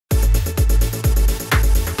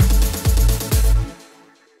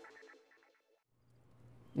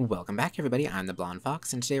Welcome back, everybody. I'm the Blonde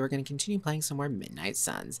Fox, and today we're going to continue playing some more Midnight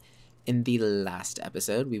Suns. In the last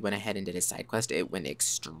episode, we went ahead and did a side quest. It went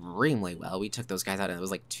extremely well. We took those guys out, and it was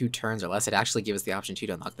like 2 turns or less. It actually gave us the option to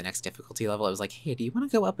unlock the next difficulty level. It was like, hey, do you want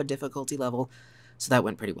to go up a difficulty level? So that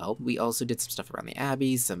went pretty well. We also did some stuff around the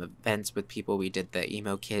Abbey, some events with people. We did the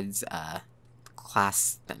emo kids the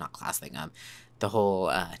whole,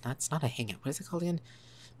 it's not a hangout. What is it called again?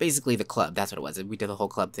 Basically the club. That's what it was. We did the whole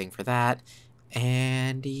club thing for that.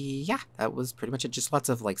 And yeah, that was pretty much it. Just lots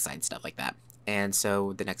of like side stuff like that. And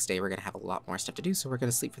so the next day we're going to have a lot more stuff to do. So we're going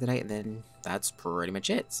to sleep for the night, and then that's pretty much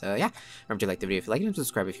it. So yeah, remember to like the video if you like it, and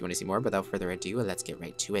subscribe if you want to see more. Without further ado, let's get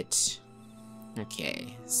right to it.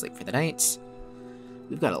 Okay, sleep for the night.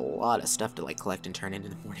 We've got a lot of stuff to like collect and turn in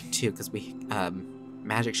the morning too, because we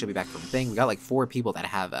Magic should be back from a thing. We got like 4 people that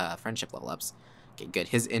have friendship level ups. Okay, good.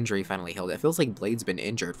 His injury finally healed. It feels like Blade's been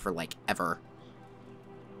injured for like ever.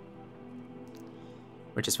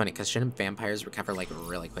 Which is funny, because shouldn't vampires recover like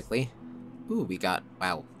really quickly? Ooh, we got,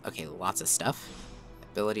 wow, okay, lots of stuff.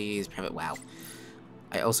 Abilities, private, wow.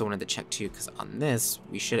 I also wanted to check too, because on this,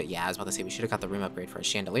 we should, yeah, I was about to say, we should have got the room upgrade for a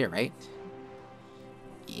chandelier, right?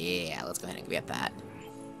 Yeah, let's go ahead and get that.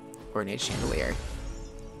 Coordinate chandelier.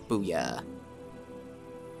 Booyah.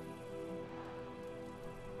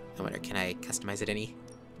 I wonder, can I customize it any?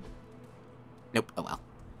 Nope, oh well.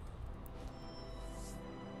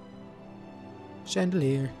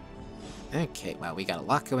 Chandelier. Okay, wow, we got a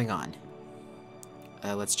lot going on.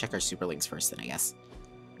 Let's check our super links first then, I guess.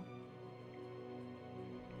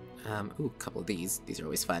 Ooh, a couple of these. These are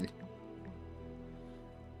always fun.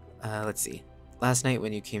 Let's see. Last night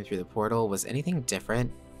when you came through the portal, was anything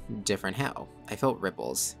different? Different how? I felt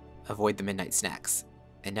ripples. Avoid the midnight snacks.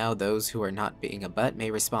 And now those who are not being a butt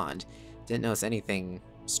may respond. Didn't notice anything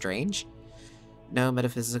strange? No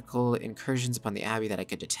metaphysical incursions upon the Abbey that I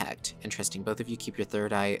could detect. Interesting. Both of you keep your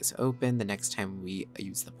third eyes open the next time we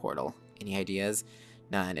use the portal. Any ideas?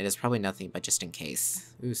 None. It is probably nothing, but just in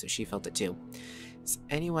case. Ooh, so she felt it too. Is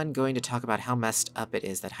anyone going to talk about how messed up it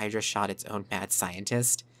is that Hydra shot its own mad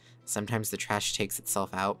scientist? Sometimes the trash takes itself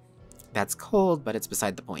out. That's cold, but it's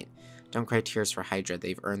beside the point. Don't cry tears for Hydra.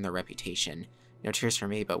 They've earned their reputation. No tears for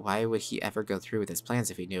me, but why would he ever go through with his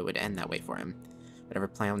plans if he knew it would end that way for him? Whatever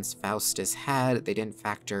plans Faustus had, they don't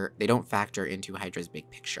factor into Hydra's big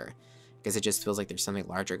picture, because it just feels like there's something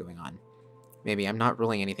larger going on. Maybe I'm not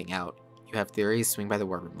ruling anything out. You have theories? Swing by the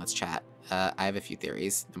war room. Let's chat. I have a few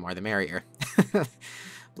theories. The more the merrier.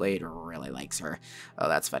 Blade really likes her. Oh,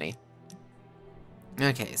 that's funny.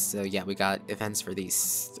 Okay, so yeah, we got events for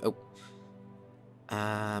these. Oh.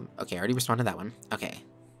 Okay, I already responded to that one. Okay.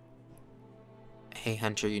 Hey,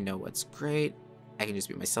 Hunter, you know what's great. I can just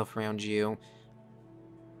be myself around you.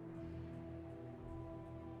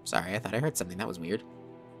 Sorry, I thought I heard something. That was weird.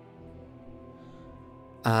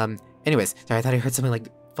 Anyways, sorry, I thought I heard something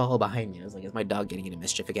like fall behind me. I was like, is my dog getting into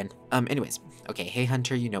mischief again? Anyways, okay, hey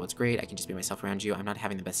Hunter, you know what's great. I can just be myself around you. I'm not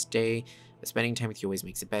having the best day, but spending time with you always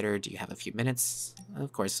makes it better. Do you have a few minutes?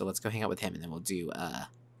 Of course, so let's go hang out with him, and then we'll do,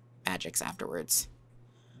 magics afterwards.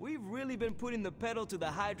 We've really been putting the pedal to the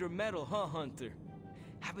Hydra metal, huh, Hunter?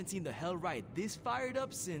 Haven't seen the Hell Ride this fired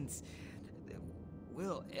up since,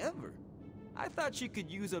 well, ever. I thought she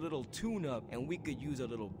could use a little tune-up, and we could use a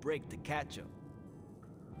little break to catch up.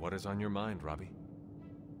 What is on your mind, Robbie?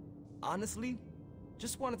 Honestly,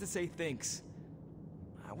 just wanted to say thanks.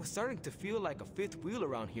 I was starting to feel like a fifth wheel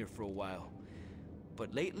around here for a while.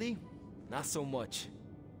 But lately, not so much.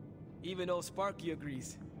 Even though Sparky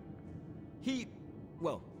agrees.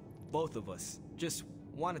 Well, both of us, just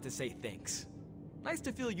wanted to say thanks. Nice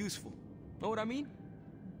to feel useful. Know what I mean?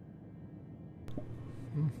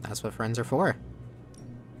 That's what friends are for.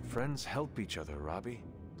 Friends help each other, Robbie.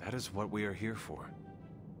 That is what we are here for.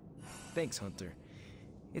 Thanks, Hunter.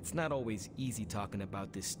 It's not always easy talking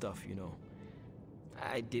about this stuff, you know.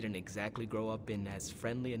 I didn't exactly grow up in as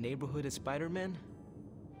friendly a neighborhood as Spider-Man.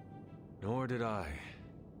 Nor did I.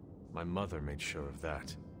 My mother made sure of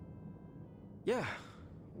that. Yeah,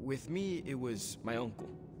 with me, it was my uncle.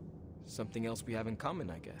 Something else we have in common,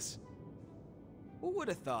 I guess. Who would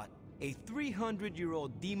have thought? A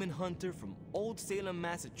 300-year-old demon hunter from Old Salem,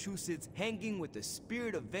 Massachusetts, hanging with the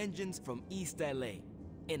spirit of vengeance from East LA,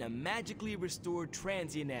 in a magically restored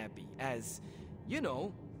transient abbey, as, you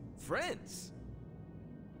know, friends.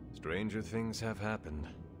 Stranger things have happened,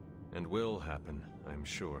 and will happen, I'm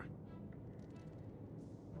sure.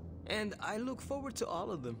 And I look forward to all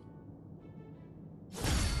of them.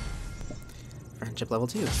 Friendship level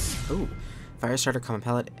 2. Ooh. Firestarter common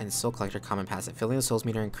palette and Soul Collector common passive. Filling the souls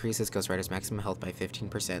meter increases Ghost Rider's maximum health by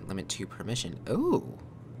 15%. Limit 2 per mission. Ooh.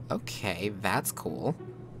 Okay, that's cool.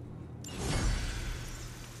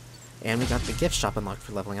 And we got the gift shop unlocked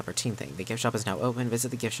for leveling up our team thing. The gift shop is now open. Visit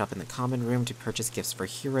the gift shop in the common room to purchase gifts for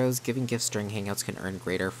heroes. Giving gifts during hangouts can earn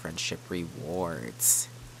greater friendship rewards.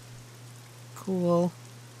 Cool.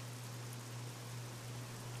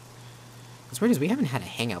 What's weird is we haven't had a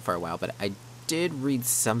hangout for a while, but I did read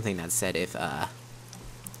something that said if,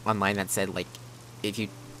 online that said, like, if you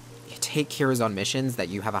take heroes on missions, that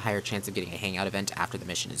you have a higher chance of getting a hangout event after the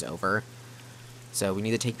mission is over. So we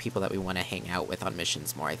need to take people that we want to hang out with on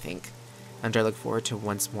missions more, I think. And I look forward to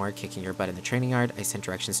once more kicking your butt in the training yard. I sent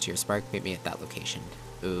directions to your spark. Meet me at that location.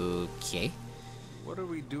 Okay. What are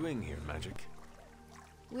we doing here, Magic?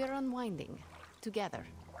 We're unwinding. Together.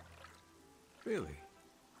 Really?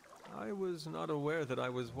 I was not aware that I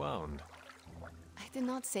was wound. I did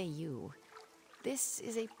not say you. This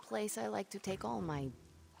is a place I like to take all my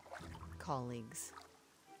colleagues.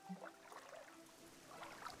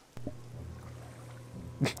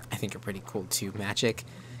 I think you're pretty cool too, Magic.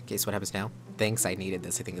 Okay, so what happens now? Thanks, I needed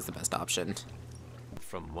this. I think is the best option.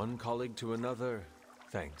 From one colleague to another,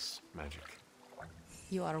 thanks, Magic.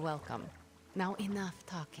 You are welcome. Now enough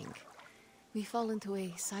talking. We fall into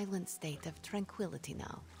a silent state of tranquility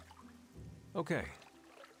now. Okay,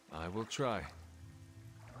 I will try.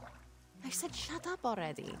 I said shut up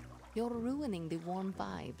already. You're ruining the warm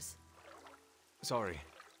vibes. Sorry.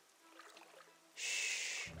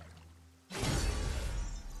 Shh.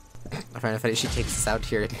 I find it funny she takes us out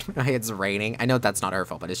here. It's raining. I know that's not her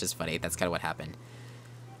fault, but it's just funny. That's kind of what happened.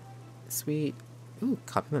 Sweet. Ooh,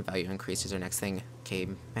 compliment value increase is our next thing. Okay,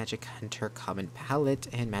 Magic Hunter common palette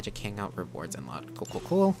and Magic Hangout rewards unlocked. Cool, cool,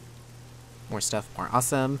 cool. More stuff, more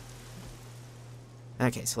awesome.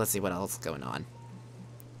 Okay, so let's see what else is going on.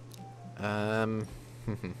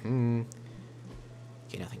 Okay,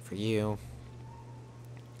 nothing for you.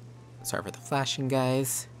 Sorry for the flashing,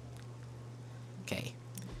 guys. Okay.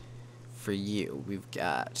 For you, we've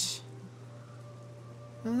got...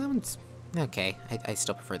 Well, that one's... Okay, I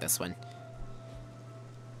still prefer this one.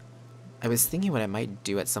 I was thinking what I might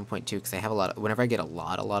do at some point too, because I have a lot of... Whenever I get a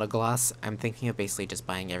lot of gloss, I'm thinking of basically just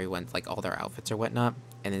buying everyone, like, all their outfits or whatnot,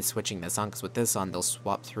 and then switching this on, because with this on, they'll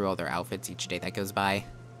swap through all their outfits each day that goes by.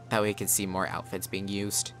 That way you can see more outfits being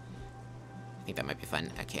used. I think that might be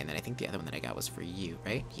fun. Okay, and then I think the other one that I got was for you,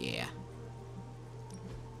 right? Yeah.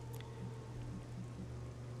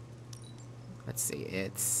 Let's see,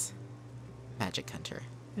 it's Magic Hunter.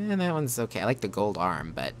 And that one's okay. I like the gold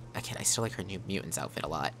arm, but again, I still like her new mutant's outfit a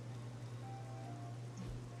lot.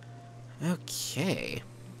 Okay.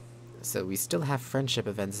 So we still have friendship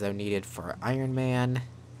events though needed for Iron Man,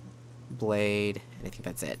 Blade, and I think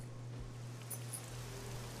that's it.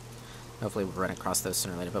 Hopefully we'll run across those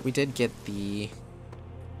sooner or later, but we did get the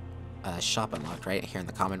shop unlocked, right? Here in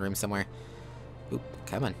the common room somewhere. Oop,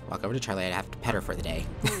 come on, walk over to Charlie. I have to pet her for the day.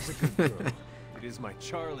 Where's a good girl? It is my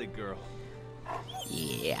Charlie girl.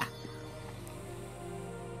 Yeah.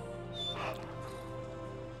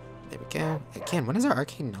 There we go. Again, when is our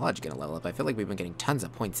arcane knowledge gonna level up? I feel like we've been getting tons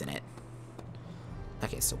of points in it.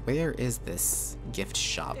 Okay, so where is this gift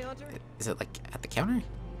shop? Is it like at the counter?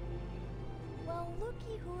 Well,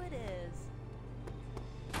 looky who it is.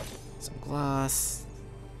 Some gloss.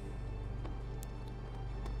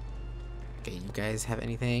 Okay, you guys have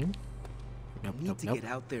anything? Nope, Need nope, to nope. get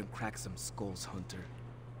out there and crack some skulls, Hunter.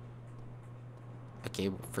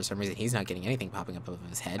 Okay, for some reason he's not getting anything popping up above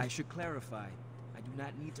his head. I should clarify. I do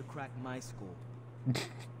not need to crack my skull.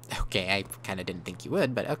 Okay, I kind of didn't think you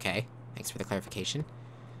would, but okay. Thanks for the clarification.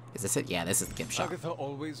 Is this it? Yeah, this is the gift shop. Agatha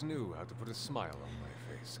always knew how to put a smile on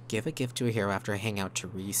my face. Give a gift to a hero after a hangout to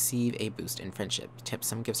receive a boost in friendship. Tip: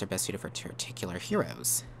 some gifts are best suited for particular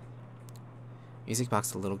heroes. Music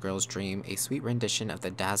box: The Little Girl's Dream, a sweet rendition of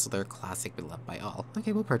the Dazzler classic beloved by all.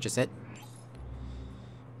 Okay, we'll purchase it.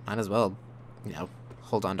 Might as well, you know,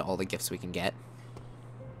 hold on to all the gifts we can get.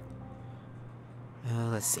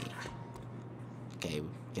 Let's see. Okay, we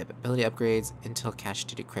get ability upgrades, intel cache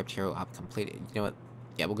to decrypt hero op completed. You know what?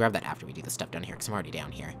 Yeah, we'll grab that after we do the stuff down here, because I'm already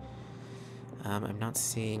down here. I'm not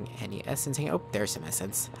seeing any essence hanging. Oh, there's some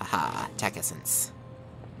essence. Haha, tech essence.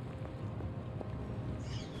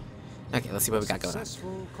 Okay, let's see what we got going on.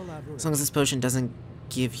 As long as this potion doesn't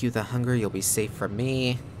give you the hunger, you'll be safe from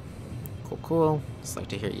me. Cool, cool. Just like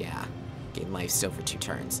to hear, yeah. Gain life still for 2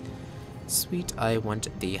 turns. Sweet, I want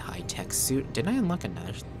the high-tech suit. Didn't I unlock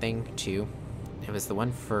another thing, too? It was the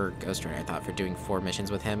one for Ghost Rider, I thought, for doing 4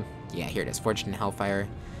 missions with him. Yeah, here it is. Forged in Hellfire.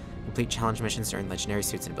 Complete challenge missions to earn legendary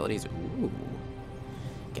suits and abilities. Ooh.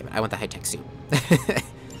 Okay, but I want the high-tech suit.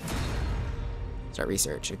 Start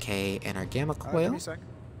research. Okay, and our gamma coil. Give me a sec.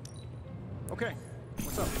 Okay,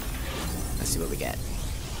 what's up? Let's see what we get.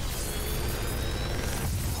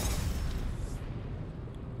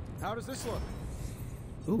 How does this look?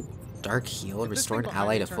 Ooh, Dark Heal, If this restore an thing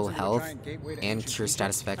ally behind to me full turns into a health, giant gateway to and ancient cure Egypt,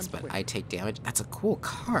 status effects, I'm but quitting. I take damage. That's a cool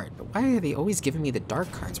card, but why are they always giving me the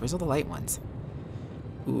dark cards? Where's all the light ones?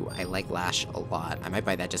 Ooh, I like Lash a lot. I might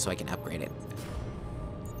buy that just so I can upgrade it.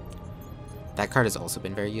 That card has also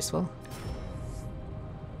been very useful.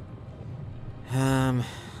 Okay,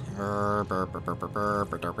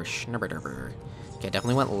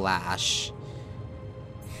 definitely want Lash.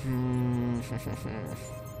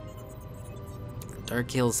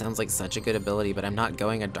 Dark Heal sounds like such a good ability, but I'm not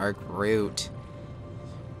going a dark route.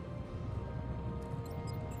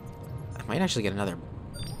 I might actually get another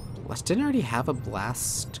blast. Didn't I already have a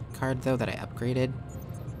blast card though that I upgraded?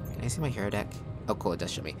 Can I see my hero deck? Oh cool, it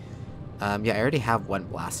does show me. Yeah, I already have one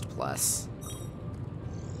blast plus.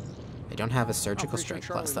 I don't have a surgical strike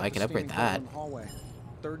plus, though I can upgrade that.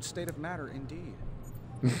 Third state of matter, indeed.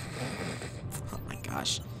 Oh my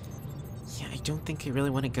gosh. Yeah, I don't think I really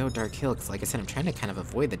want to go Dark Hill, because like I said, I'm trying to kind of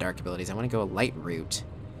avoid the dark abilities. I want to go a light route.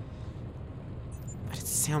 But it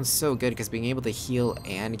sounds so good, because being able to heal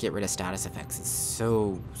and get rid of status effects is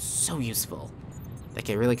so useful. Like,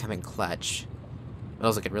 I really come in clutch. But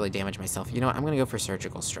also could really damage myself. You know what, I'm going to go for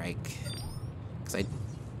surgical strike. Because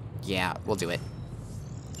yeah, we'll do it.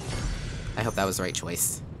 I hope that was the right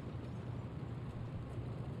choice.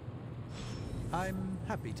 I'm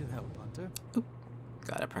happy to help, Hunter. Oop.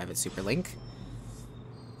 Got a private super link.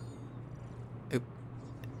 Oop.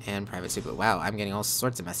 And private super. Wow, I'm getting all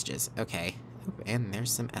sorts of messages. Okay. Oop. And there's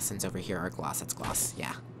some essence over here. Or gloss. It's gloss.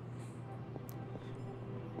 Yeah.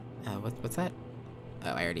 What's that?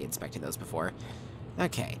 Oh, I already inspected those before.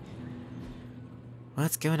 Okay.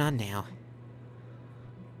 What's going on now?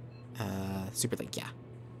 Super link. Yeah.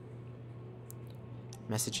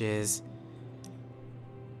 Messages.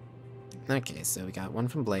 Okay, so we got one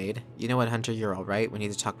from Blade. You know what, Hunter, you're alright. We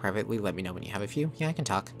need to talk privately. Let me know when you have a few. Yeah, I can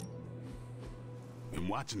talk. Been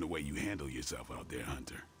watching the way you handle yourself out there,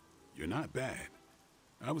 Hunter. You're not bad.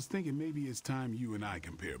 I was thinking maybe it's time you and I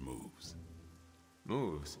compare moves.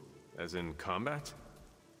 Moves? As in combat?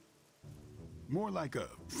 More like a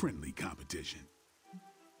friendly competition.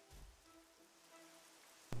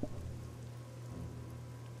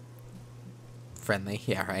 Friendly,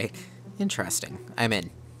 yeah, right. Interesting. I'm in.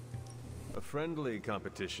 A friendly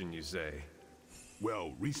competition, you say?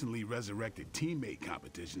 Well, recently resurrected teammate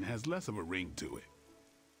competition has less of a ring to it.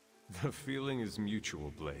 The feeling is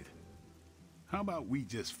mutual, Blade. How about we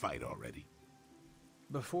just fight already?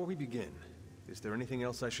 Before we begin, is there anything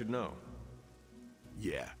else I should know?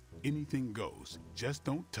 Yeah, anything goes. Just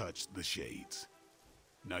don't touch the shades.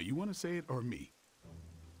 Now, you want to say it or me?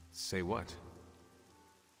 Say what?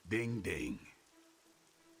 Ding ding.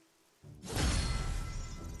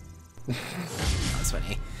 That's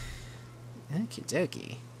funny. Okie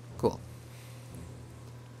dokie. Cool.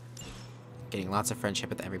 Getting lots of friendship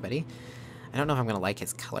with everybody. I don't know if I'm gonna like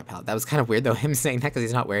his color palette. That was kind of weird though, him saying that, because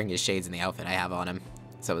he's not wearing his shades in the outfit I have on him.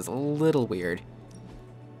 So it was a little weird.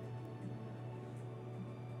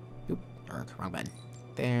 Oop, wrong button.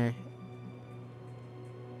 There.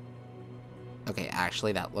 Okay,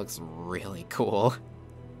 actually that looks really cool.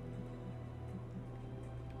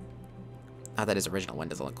 Not that his original one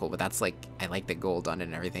doesn't look cool, but that's like, I like the gold on it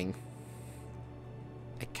and everything.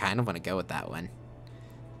 I kind of want to go with that one.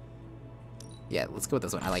 Yeah, let's go with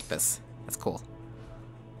this one. I like this. That's cool.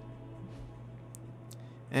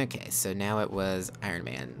 Okay, so now it was Iron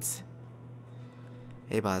Man's.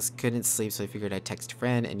 Hey boss, couldn't sleep, so I figured I'd text a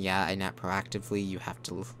friend, and yeah, I nap proactively. You have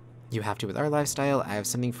to with our lifestyle. I have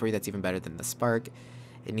something for you that's even better than the spark.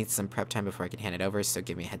 It needs some prep time before I can hand it over, so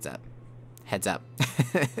give me a heads up. Heads up.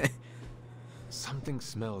 Something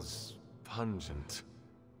smells pungent.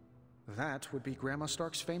 That would be Grandma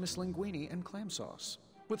Stark's famous linguine and clam sauce,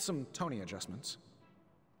 with some Tony adjustments.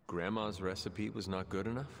 Grandma's recipe was not good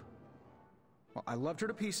enough? Well, I loved her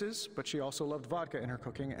to pieces, but she also loved vodka in her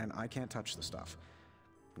cooking, and I can't touch the stuff.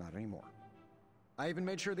 Not anymore. I even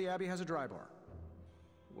made sure the Abbey has a dry bar.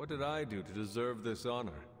 What did I do to deserve this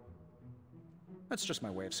honor? That's just my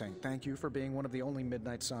way of saying thank you for being one of the only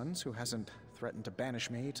Midnight Suns who hasn't threatened to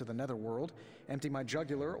banish me to the Netherworld, empty my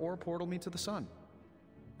jugular, or portal me to the sun.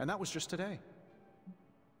 And that was just today.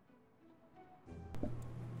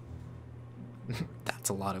 That's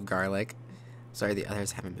a lot of garlic. Sorry the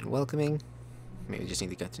others haven't been welcoming. Maybe we just need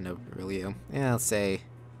to get to know Berylio. Yeah,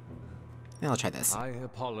 I'll try this. I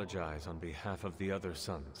apologize on behalf of the other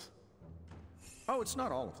sons. Oh, it's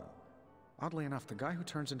not all of them. Oddly enough, the guy who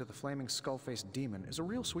turns into the flaming skull-faced demon is a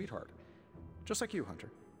real sweetheart. Just like you,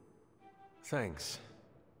 Hunter. Thanks.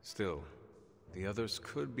 Still, the others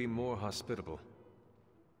could be more hospitable.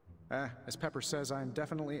 As Pepper says, I am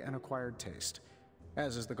definitely an acquired taste.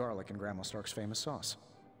 As is the garlic in Grandma Stark's famous sauce.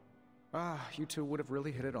 Ah, you two would have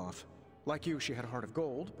really hit it off. Like you, she had a heart of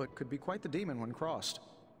gold, but could be quite the demon when crossed.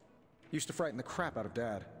 Used to frighten the crap out of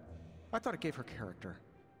Dad. I thought it gave her character.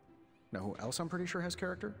 Know who else I'm pretty sure has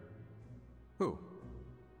character? Who?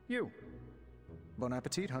 You. Bon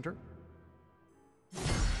appetit, Hunter.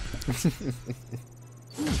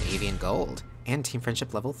 Avian Gold. And Team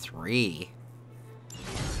Friendship level 3.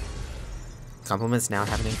 Compliments now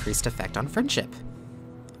have an increased effect on friendship.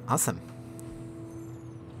 Awesome.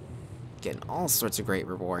 Getting all sorts of great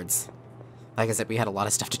rewards. Like I said, we had a lot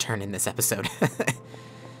of stuff to turn in this episode.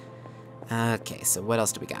 Okay, so what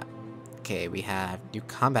else do we got? Okay, we have new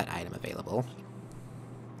combat item available.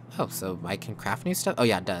 Oh, so I can craft new stuff? Oh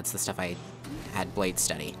yeah, duh, it's the stuff I had Blade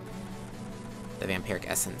study. The Vampiric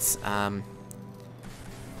Essence. I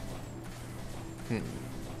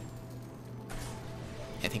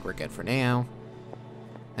think we're good for now.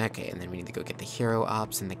 Okay, and then we need to go get the hero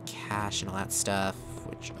ops and the cash and all that stuff,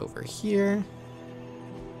 which over here.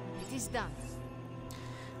 It is done.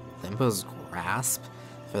 Limbo's Grasp.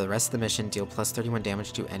 For the rest of the mission, deal plus 31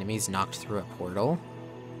 damage to enemies knocked through a portal.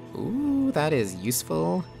 Ooh, that is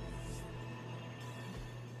useful.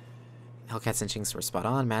 Hellcat's instincts were spot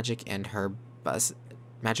on. Magic and her busted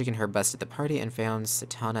the party and found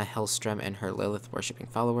Satana, Hellstrom, and her Lilith worshipping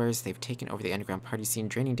followers. They've taken over the underground party scene,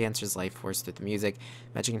 draining dancers' life force through the music.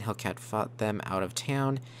 Magic and Hellcat fought them out of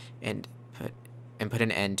town and put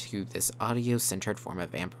an end to this audio-centered form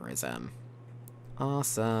of vampirism.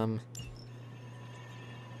 Awesome.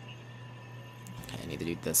 Okay, I need to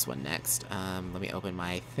do this one next. Let me open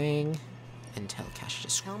my thing. Intel cache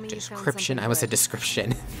description. I almost said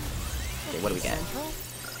description. Okay, what do we get?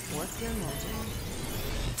 What's your magic?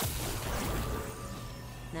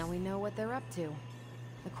 Now we know what they're up to.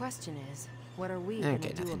 The question is, what are we gonna do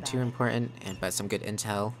Okay, nothing about too it? important, but some good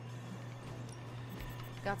intel.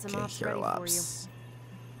 Got some Okay, ops hero ready for you. ops.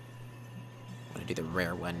 I'm gonna do the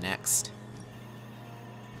rare one next.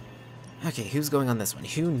 Okay, who's going on this one?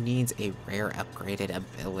 Who needs a rare upgraded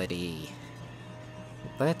ability?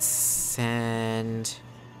 Let's send...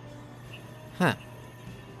 Huh.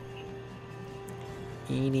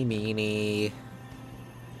 Eeny meeny.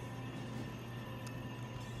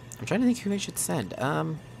 I'm trying to think who I should send.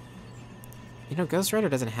 You know, Ghost Rider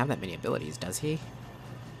doesn't have that many abilities, does he?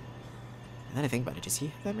 And then I think about it, does he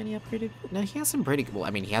have that many upgraded? No, he has some pretty good, well, I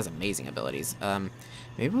mean, he has amazing abilities.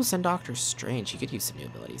 Maybe we'll send Doctor Strange. He could use some new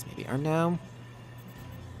abilities, maybe. Or no.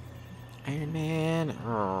 Iron Man.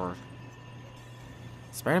 Or...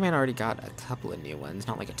 Spider-Man already got a couple of new ones,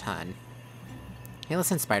 not like a ton. Hey, let's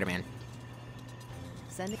send Spider-Man.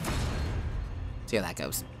 Send it. See how that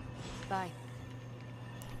goes. Bye.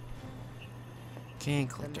 Okay,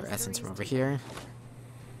 collect our essence from over here.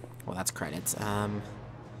 Well, that's credits.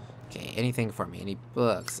 Okay, anything for me? Any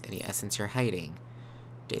books? Any essence you're hiding?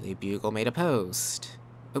 Daily Bugle made a post.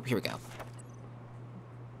 Oh, here we go.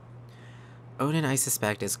 Odin, I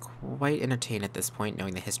suspect, is quite entertained at this point,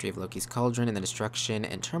 knowing the history of Loki's cauldron and the destruction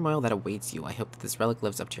and turmoil that awaits you. I hope that this relic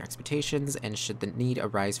lives up to your expectations, and should the need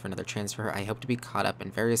arise for another transfer, I hope to be caught up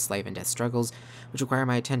in various life and death struggles which require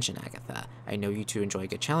my attention, Agatha. I know you two enjoy a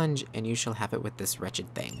good challenge, and you shall have it with this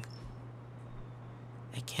wretched thing.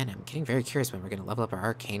 Again, I'm getting very curious when we're going to level up our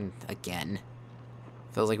arcane again.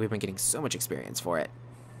 Feels like we've been getting so much experience for it.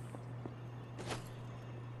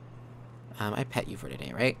 I pet you for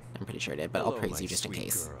today, right? I'm pretty sure I did, but I'll praise you just in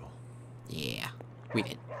case. Girl. Yeah, we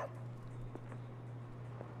did.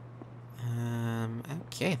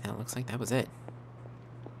 Okay, that looks like that was it.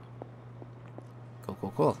 Cool,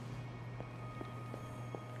 cool, cool.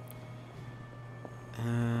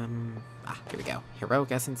 Here we go.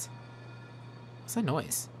 Heroic Essence. What's that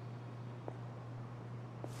noise?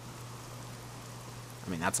 I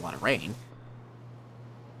mean, that's a lot of rain.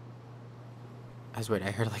 I was worried, I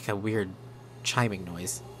heard like a weird chiming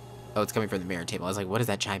noise. Oh, it's coming from the mirror table. I was like, what is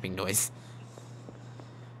that chiming noise?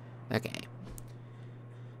 Okay.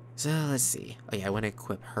 So, let's see. Oh yeah, I want to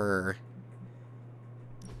equip her.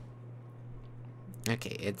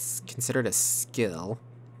 Okay, it's considered a skill.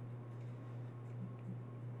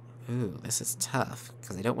 Ooh, this is tough,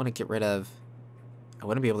 because I don't want to get rid of... I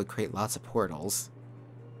want to be able to create lots of portals.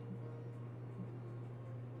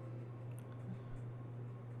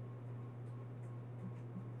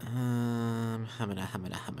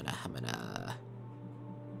 Humana.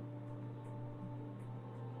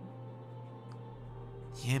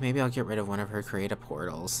 Yeah, maybe I'll get rid of one of her creative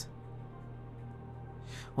portals.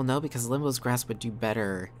 Well, no, because Limbo's Grasp would do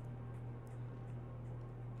better.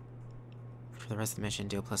 For the rest of the mission,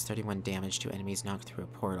 deal plus 31 damage to enemies knocked through a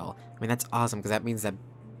portal. I mean, that's awesome, because that means that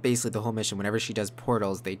basically the whole mission, whenever she does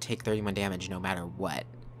portals, they take 31 damage no matter what.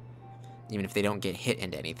 Even if they don't get hit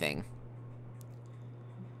into anything.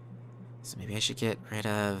 So maybe I should get rid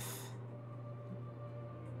of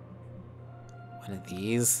one of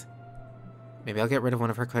these. Maybe I'll get rid of one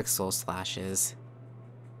of her quick soul slashes.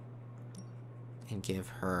 And give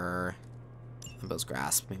her Limbo's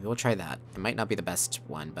Grasp. Maybe we'll try that. It might not be the best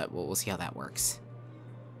one, but we'll see how that works.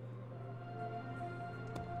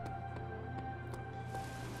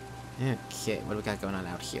 Okay, what do we got going on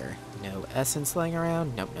out here? No essence lying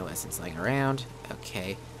around? Nope, no essence lying around.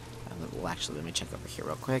 Okay. Well, actually, let me check over here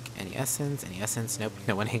real quick. Any essence? Any essence? Nope,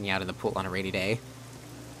 no one hanging out in the pool on a rainy day.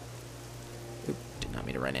 Oop, did not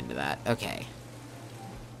mean to run into that. Okay.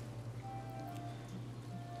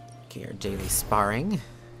 Okay, our daily sparring.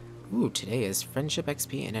 Ooh, today is Friendship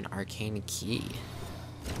XP and an Arcane Key.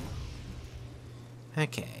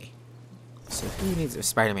 Okay. So who needs...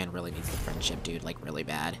 Spider-Man really needs the friendship, dude, like, really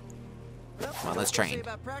bad. Well, let's train.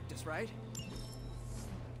 About practice, right?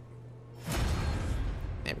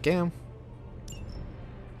 There we go.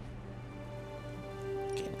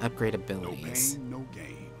 Okay, upgrade No abilities. pain, no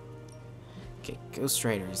gain. Okay, Ghost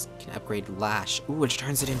Riders can upgrade Lash. Ooh, which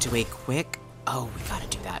turns it into a quick... Oh, we gotta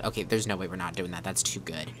do that. Okay, there's no way we're not doing that. That's too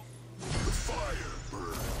good. The fire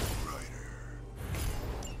burn brighter.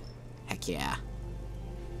 Heck yeah.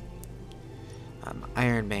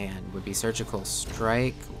 Iron Man would be Surgical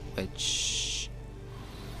Strike, which...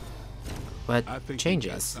 What I think we got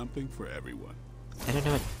changes? something for everyone. I don't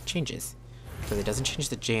know what changes. Because it doesn't change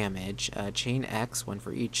the damage. Chain X, one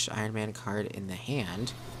for each Iron Man card in the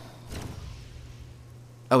hand.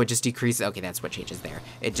 Oh, it just decreases... Okay, that's what changes there.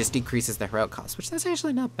 It just decreases the heroic cost, which that's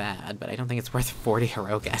actually not bad, but I don't think it's worth 40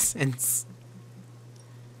 heroic essence.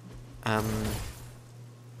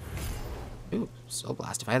 Ooh, Soul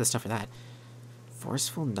Blast. If I had the stuff for that.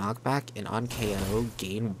 Forceful knockback and on KO,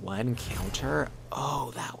 gain 1 counter.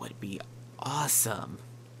 Oh, that would be awesome.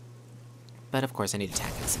 But of course I need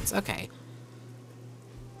attack essence. Okay.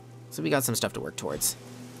 So we got some stuff to work towards.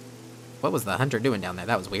 What was the hunter doing down there?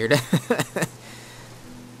 That was weird.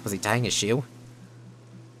 Was he tying his shoe?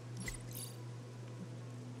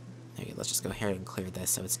 Okay, let's just go ahead and clear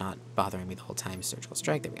this so it's not bothering me the whole time. Surgical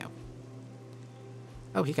Strike, there we go.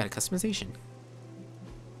 Oh, he got a customization.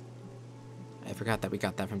 I forgot that we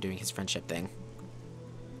got that from doing his friendship thing.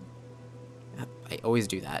 I always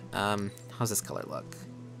do that. How's this color look?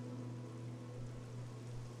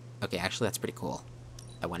 Okay, actually that's pretty cool.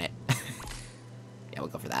 I want it. Yeah, we'll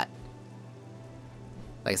go for that.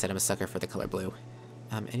 Like I said, I'm a sucker for the color blue.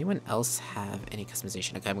 Anyone else have any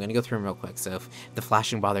customization? Okay, I'm gonna go through them real quick, so if the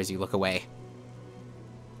flashing bothers you, look away.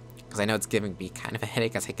 Because I know it's giving me kind of a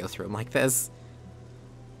headache as I go through them like this.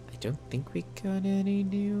 I don't think we got any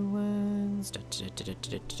new ones. Dun, dun, dun, dun,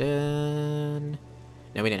 dun, dun.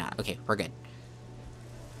 No, we did not. Okay, we're good.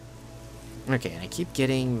 Okay, and I keep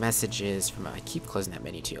getting messages from... I keep closing that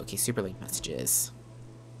menu too. Okay, super link messages.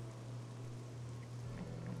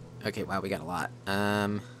 Okay, wow, we got a lot.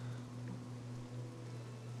 Can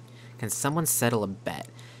someone settle a bet?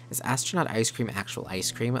 Is astronaut ice cream actual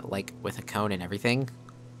ice cream, like with a cone and everything?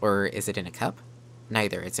 Or is it in a cup?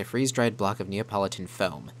 Neither. It's a freeze-dried block of Neapolitan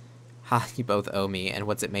foam. Ha, you both owe me. And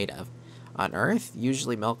what's it made of? On Earth?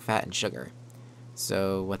 Usually milk, fat, and sugar.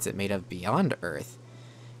 So what's it made of beyond Earth?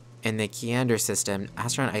 In the Keander system,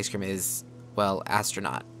 astronaut ice cream is, well,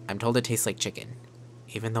 astronaut. I'm told it tastes like chicken.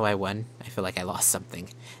 Even though I won, I feel like I lost something.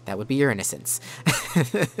 That would be your innocence.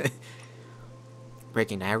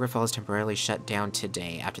 Breaking: Niagara Falls temporarily shut down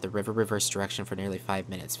today after the river reversed direction for nearly 5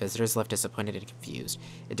 minutes. Visitors left disappointed and confused.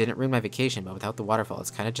 It didn't ruin my vacation, but without the waterfall, it's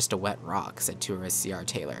kind of just a wet rock, said tourist C.R.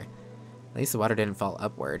 Taylor. At least the water didn't fall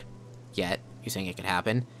upward. Yet. You saying it could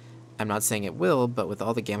happen? I'm not saying it will, but with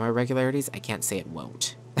all the gamma irregularities, I can't say it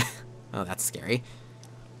won't. Oh, that's scary.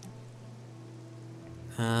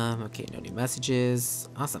 Okay, no new messages.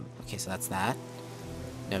 Awesome. Okay, so that's that.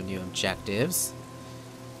 No new objectives.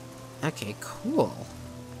 Okay, cool.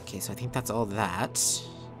 Okay, so I think that's all that.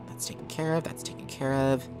 That's taken care of, that's taken care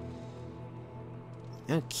of.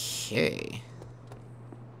 Okay.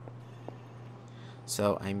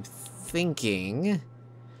 So I'm thinking...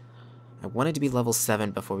 I wanted to be level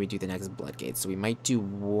 7 before we do the next Bloodgate, so we might do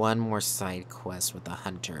one more side quest with the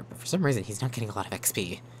Hunter, but for some reason he's not getting a lot of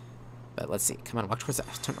XP. But let's see. Come on, walk towards it.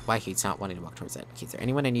 I don't know why he's not wanting to walk towards it. Okay, is there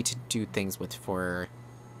anyone I need to do things with for...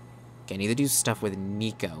 Okay, I need to do stuff with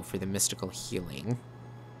Nico for the mystical healing,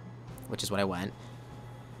 which is what I want.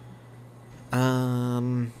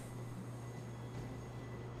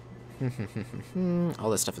 All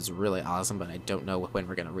this stuff is really awesome, but I don't know when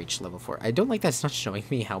we're gonna reach level 4. I don't like that it's not showing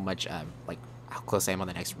me how much, like, how close I am on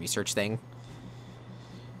the next research thing.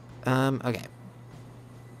 Okay.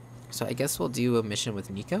 So I guess we'll do a mission with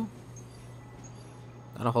Nico.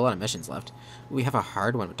 Not a whole lot of missions left. We have a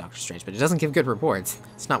hard one with Doctor Strange, but it doesn't give good rewards.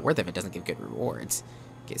 It's not worth it if it doesn't give good rewards.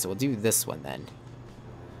 Okay, so we'll do this one then.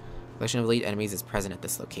 Collection of elite enemies is present at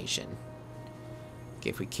this location.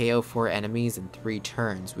 Okay, if we KO 4 enemies in 3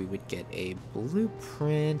 turns, we would get a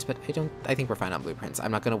blueprint, but I think we're fine on blueprints.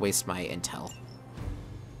 I'm not gonna waste my intel.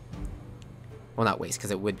 Well, not waste,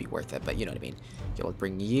 because it would be worth it, but you know what I mean. Okay, we'll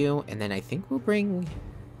bring you, and then I think we'll bring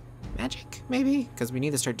Magic, maybe? Because we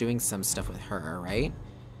need to start doing some stuff with her, right?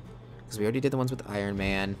 Because we already did the ones with Iron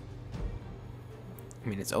Man. I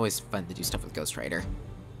mean, it's always fun to do stuff with Ghost Rider.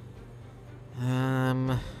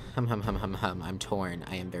 I'm torn.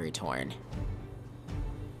 I am very torn.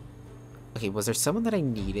 Okay, was there someone that I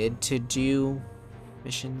needed to do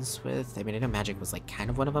missions with? I mean, I know Magic was, like, kind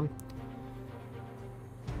of one of them.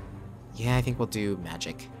 Yeah, I think we'll do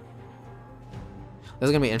Magic. This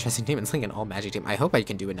is gonna be an interesting team. It's like an all-Magic team. I hope I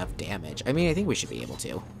can do enough damage. I mean, I think we should be able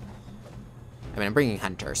to. I mean, I'm bringing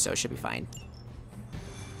Hunter, so it should be fine.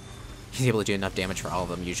 He's able to do enough damage for all of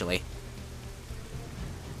them, usually.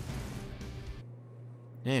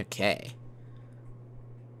 Okay.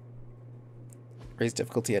 Raise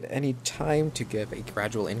difficulty at any time to give a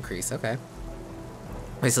gradual increase. Okay.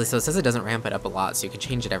 Basically, so it says it doesn't ramp it up a lot, so you can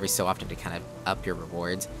change it every so often to kind of up your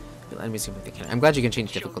rewards. Enemies seem like they can. I'm glad you can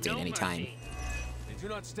change difficulty at any time. They do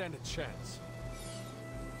not stand a chance.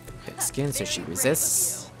 Thick skin, so she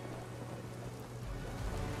resists.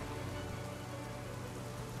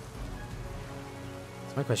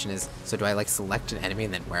 So my question is, so do I like select an enemy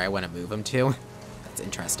and then where I want to move them to? That's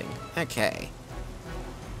interesting. Okay.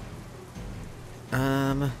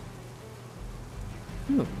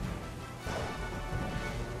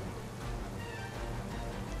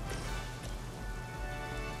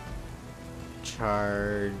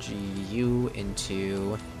 Charge you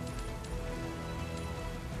into...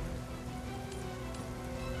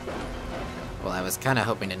 Well, I was kind of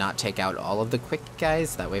hoping to not take out all of the quick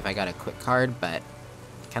guys, that way if I got a quick card, but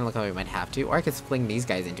kind of look like we might have to. Or I could fling these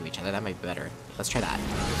guys into each other, that might be better. Let's try that.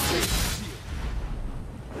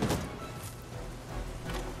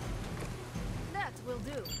 That will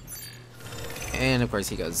do. And of course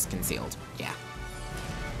he goes concealed. Yeah.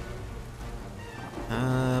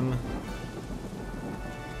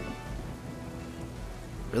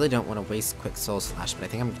 Really don't want to waste quick soul slash, but I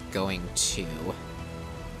think I'm going to.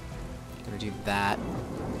 I'm gonna do that.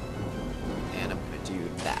 And I'm gonna do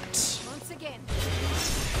that. Once again.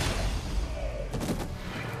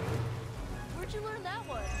 Where'd you learn that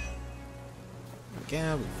one?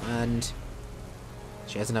 Yeah, refund.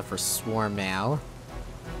 She has enough for Swarm now.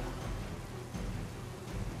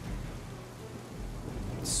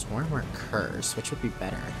 Swarm or Curse? Which would be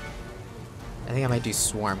better? I think I might do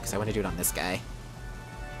Swarm because I want to do it on this guy.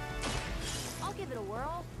 I'll give it a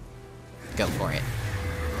whirl. Go for it.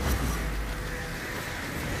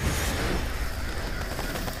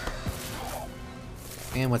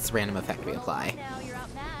 And what's the random effect we apply? Now you're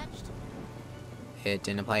outmatched. It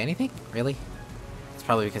didn't apply anything? Really? It's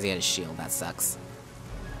probably because he had his shield. That sucks.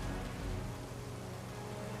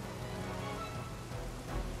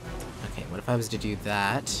 Okay, what if I was to do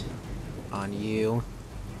that on you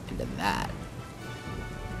and then that?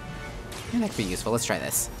 Yeah, that could be useful. Let's try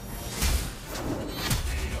this.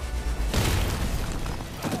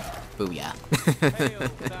 Booyah.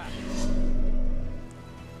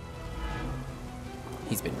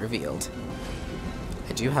 He's been revealed.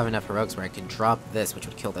 I do have enough heroics where I can drop this, which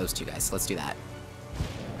would kill those two guys, so let's do that.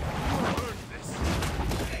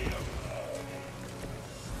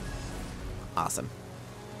 Awesome.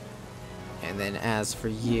 And then as for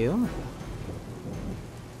you...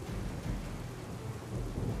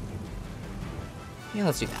 yeah,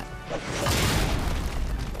 let's do that.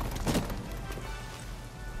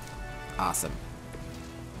 Awesome.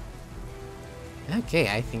 Okay,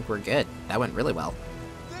 I think we're good. That went really well.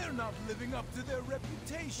 They're not living up to their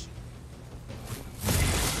reputation.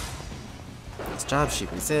 Nice job, she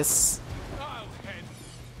resists. I'll head.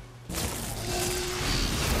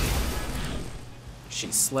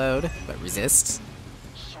 She's slowed, but resists.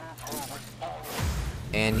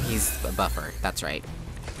 And he's a buffer, that's right.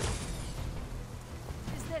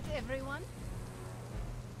 Is that everyone?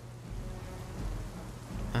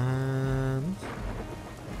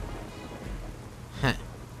 Huh.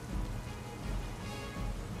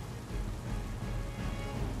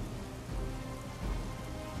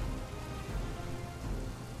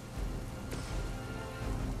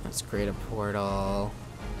 Let's create a portal.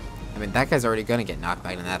 I mean, that guy's already gonna get knocked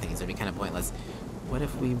back into that thing, so it'd be kind of pointless. What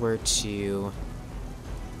if we were to...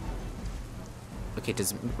 Okay,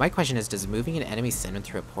 my question is, does moving an enemy send them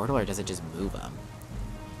through a portal, or does it just move them?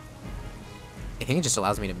 I think it just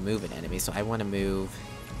allows me to move an enemy, so I want to move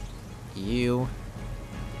you.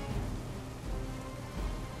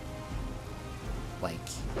 Like,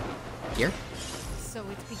 here? So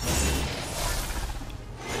it begins.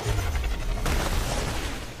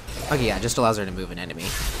 Okay, yeah, it just allows her to move an enemy.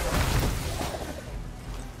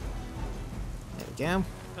 There we go.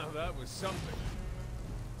 Now that was something.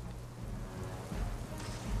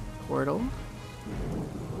 Portal.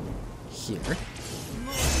 Here.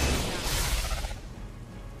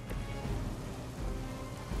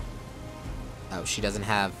 Oh, she doesn't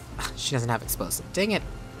have explosive. Dang it!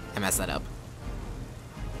 I messed that up.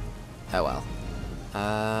 Oh well.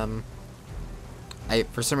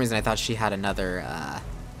 For some reason I thought she had another,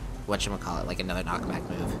 whatchamacallit, like another knockback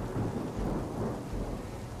move.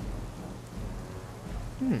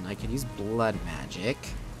 I could use blood magic.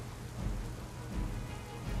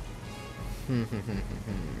 Because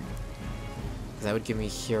that would give me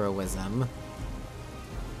heroism.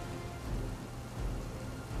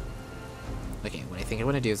 Okay, what I think I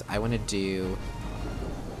want to do is I want to do...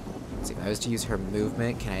 Let's see, if I was to use her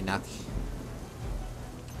movement, can I knock...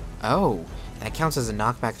 Oh, that counts as a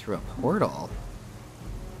knockback through a portal.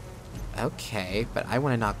 Okay, but I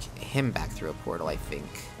want to knock him back through a portal, I think.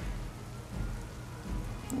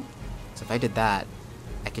 So if I did that,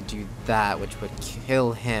 I could do that, which would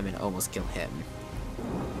kill him and almost kill him.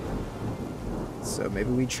 So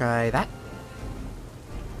maybe we try that?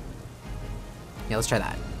 Yeah, let's try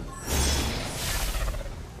that.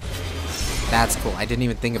 That's cool. I didn't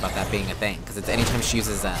even think about that being a thing, because it's anytime she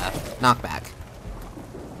uses a knockback.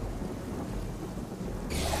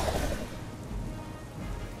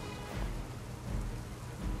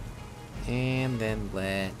 And then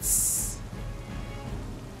let's...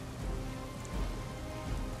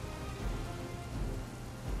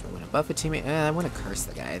 Do I want to buff a teammate? I want to curse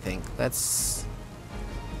the guy, I think. Let's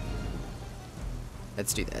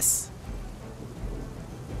do this.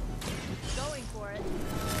 Going for it.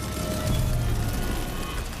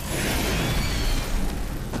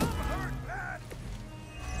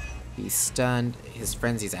 He's stunned. His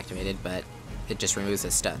frenzy's activated, but it just removes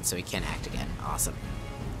his stun, so he can't act again. Awesome.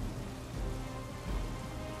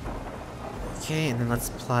 Okay, and then let's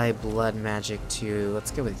apply blood magic to...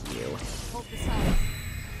 Let's go with you. Hold the side.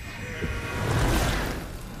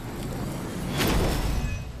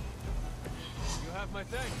 You have my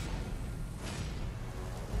thanks.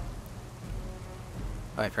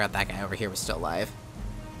 Oh, I forgot that guy over here was still alive.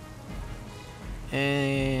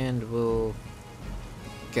 And we'll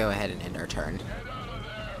go ahead and end our turn.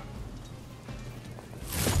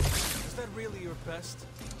 Is that really your best?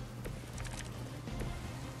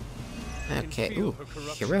 Okay, ooh,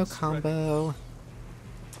 hero combo.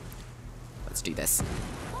 Let's do this.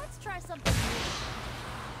 Let's try something new.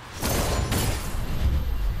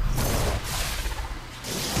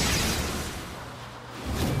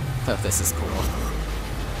 Oh, this is cool.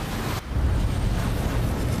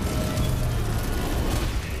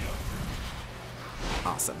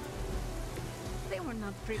 Awesome. They were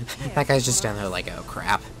not prepared. That guy's just for down there us. like, oh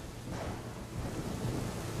crap.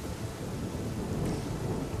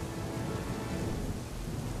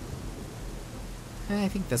 I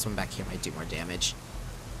think this one back here might do more damage.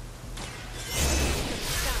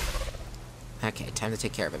 Okay, time to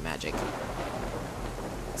take care of it, magic.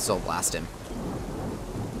 Soul blast him.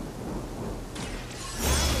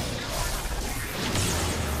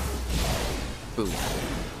 Boom.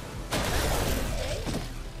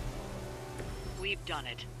 We've done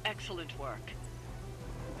it. Excellent work.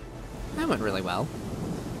 That went really well.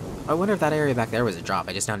 I wonder if that area back there was a drop.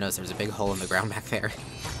 I just now noticed there was a big hole in the ground back there.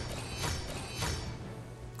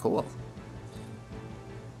 Cool.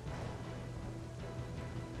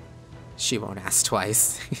 She won't ask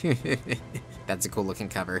twice. That's a cool looking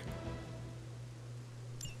cover.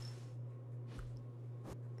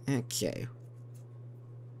 Okay.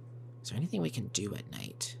 Is there anything we can do at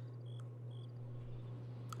night?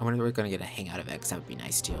 I wonder if we're gonna get a hangout event, because that would be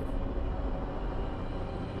nice too.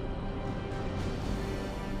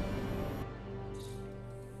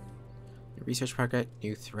 Research project,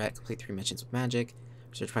 new threat, complete 3 missions with magic.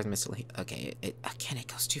 Research project missile. Okay, again, it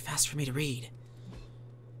goes too fast for me to read.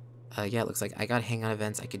 Yeah, it looks like I got hangout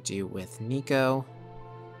events I could do with Nico,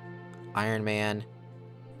 Iron Man,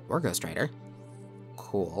 or Ghost Rider.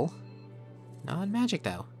 Cool. Not magic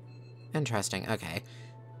though. Interesting. Okay.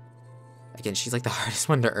 Again, she's like the hardest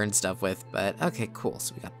one to earn stuff with, but okay, cool.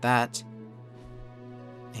 So we got that.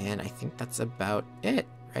 And I think that's about it,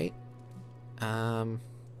 right?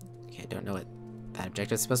 Okay, I don't know what that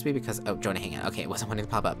objective is supposed to be because... Oh, join a hangout. Okay, it wasn't wanting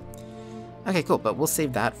to pop up. Okay, cool, but we'll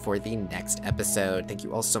save that for the next episode. Thank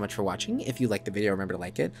you all so much for watching. If you liked the video, remember to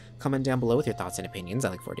like it. Comment down below with your thoughts and opinions. I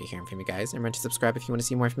look forward to hearing from you guys. And remember to subscribe if you want to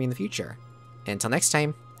see more from me in the future. Until next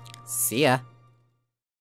time, see ya!